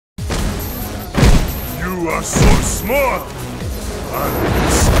You are so small! I'm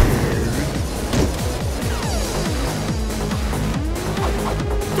scared.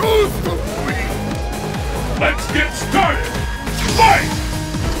 Don't stop me! Let's get started! Fight!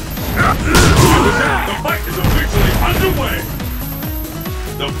 The fight is officially underway!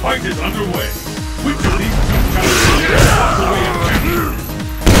 The fight is underway! Which of these two challenges walks away as champion?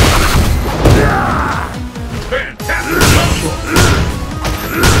 Fantastic combo!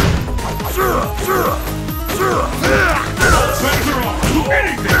 Smash her off!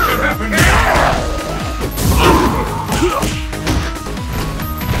 Anything can happen now!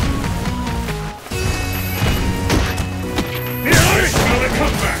 Another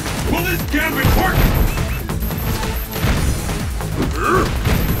comeback! Will this gambit work?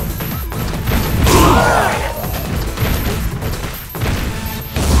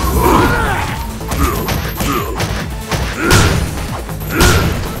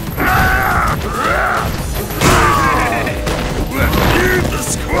 Need the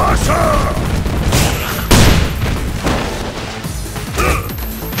squasher!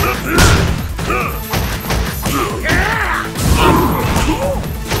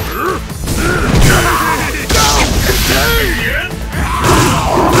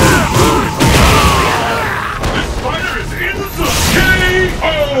 This fighter is in the zone!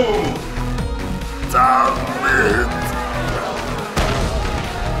 KO! Damn it!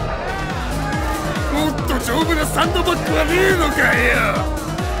 もっと丈夫なサンドバッグはねえのかよ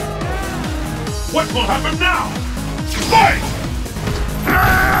What will happen now? Fight!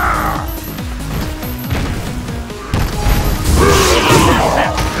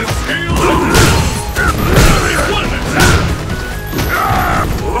 The scale of what an attack!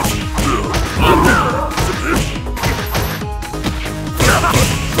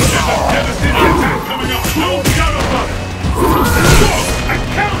 There's a devastating attack coming up, no doubt about it! Whoa, a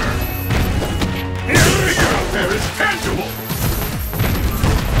counter! The figure out there is tangible!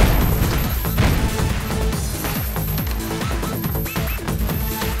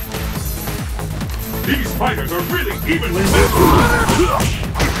 These fighters are really evenly matched!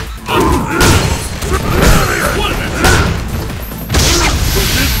 What an attack! Could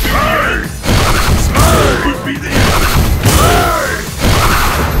this be the end? Could be the end!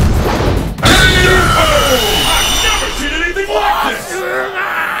 I've never seen anything like this!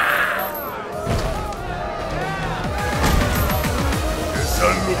 Guess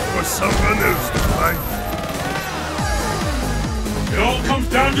I'll look for someone else to fight. It all comes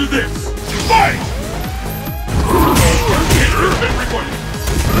down to this! Fight! It has been recorded!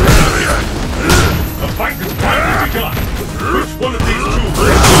 The fight has finally begun! Which one of these two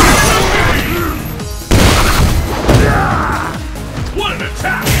will What an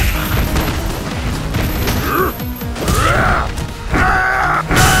attack!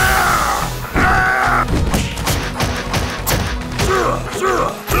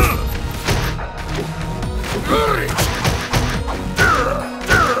 Hurry!